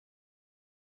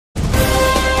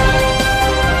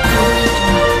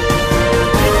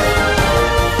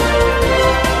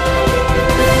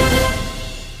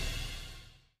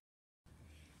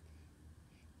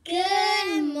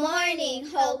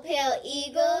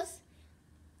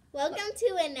Welcome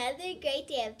to another great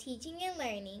day of teaching and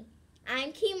learning.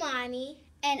 I'm Kimani.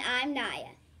 And I'm Naya.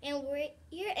 And we're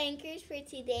your anchors for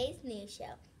today's news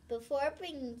show. Before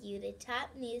bringing you the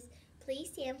top news,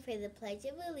 please stand for the Pledge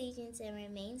of Allegiance and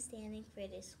remain standing for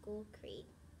the school creed.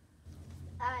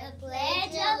 I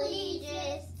pledge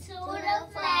allegiance to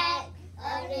the flag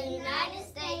of the United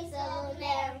States of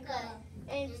America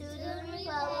and to the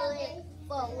republic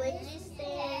for which it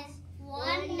stands,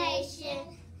 one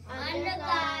nation, under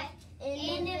God,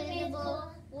 indivisible,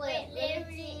 with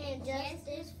liberty and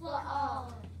justice for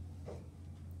all.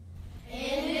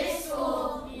 In this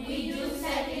school, we do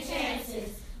second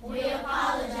chances. We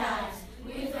apologize.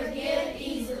 We forgive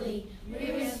easily.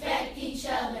 We respect each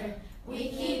other. We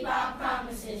keep our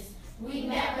promises. We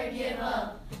never give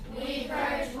up. We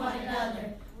encourage one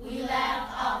another. We laugh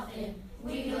often.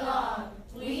 We belong.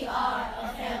 We are a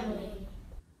family.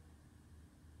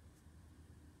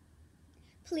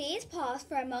 Please pause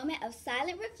for a moment of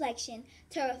silent reflection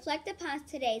to reflect upon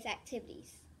today's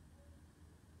activities.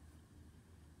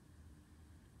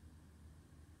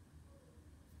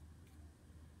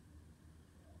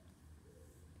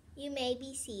 You may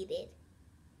be seated.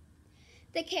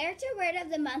 The character word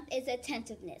of the month is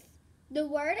attentiveness. The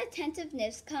word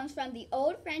attentiveness comes from the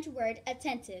Old French word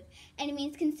attentive and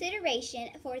means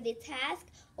consideration for the task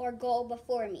or goal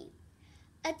before me.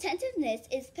 Attentiveness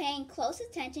is paying close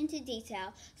attention to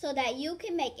detail so that you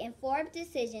can make informed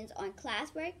decisions on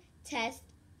classwork, tests,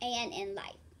 and in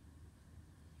life.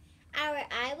 Our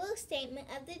I will statement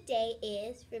of the day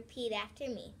is, repeat after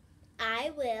me.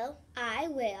 I will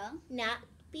not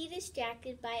be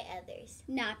distracted by others.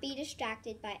 Not be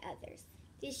distracted by others.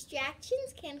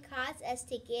 Distractions can cause us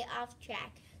to get off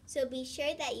track, so be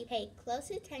sure that you pay close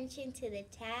attention to the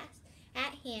task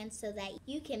at hand so that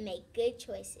you can make good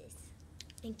choices.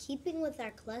 In keeping with our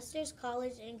cluster's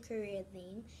college and career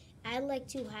theme, I'd like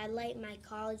to highlight my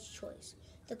college choice.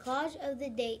 The college of the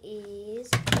day is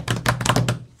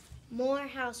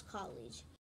Morehouse College.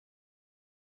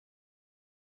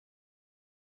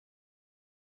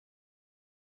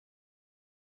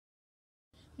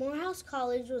 Morehouse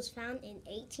College was founded in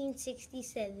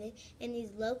 1867 and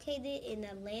is located in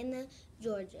Atlanta,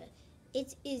 Georgia.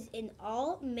 It is an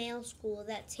all-male school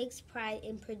that takes pride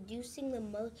in producing the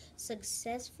most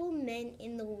successful men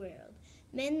in the world.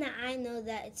 Men that I know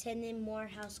that attended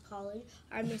Morehouse College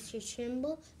are Mr.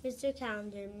 Trimble, Mr.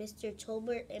 Callender, Mr.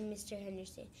 Tolbert, and Mr.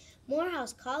 Henderson.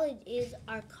 Morehouse College is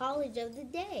our college of the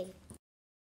day.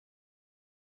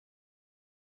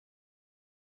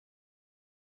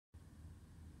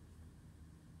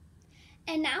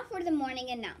 And now for the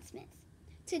morning announcements.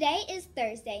 Today is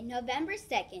Thursday, November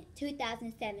 2nd,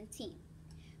 2017.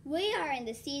 We are in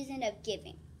the season of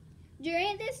giving.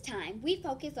 During this time, we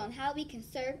focus on how we can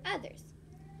serve others.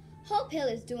 Hope Hill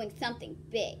is doing something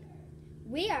big.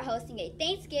 We are hosting a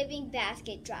Thanksgiving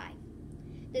basket drive.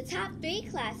 The top 3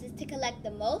 classes to collect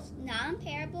the most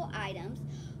non-perishable items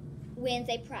wins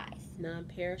a prize.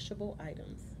 Non-perishable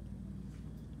items.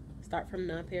 Start from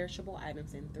non-perishable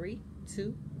items in 3,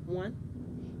 2, 1.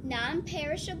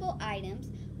 Non-perishable items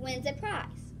wins a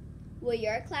prize. Will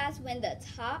your class win the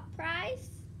top prize?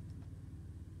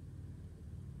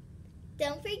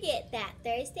 Don't forget that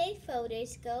Thursday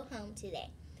folders go home today.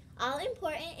 All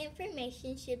important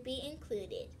information should be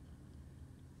included.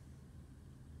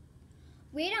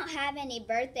 We don't have any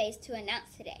birthdays to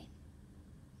announce today.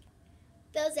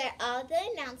 Those are all the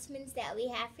announcements that we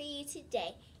have for you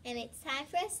today, and it's time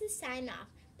for us to sign off.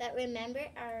 But remember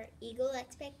our Eagle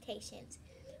expectations.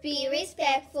 Be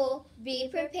respectful, be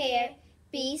prepared,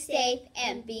 be safe,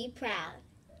 and be proud.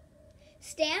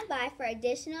 Stand by for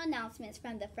additional announcements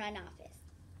from the front office.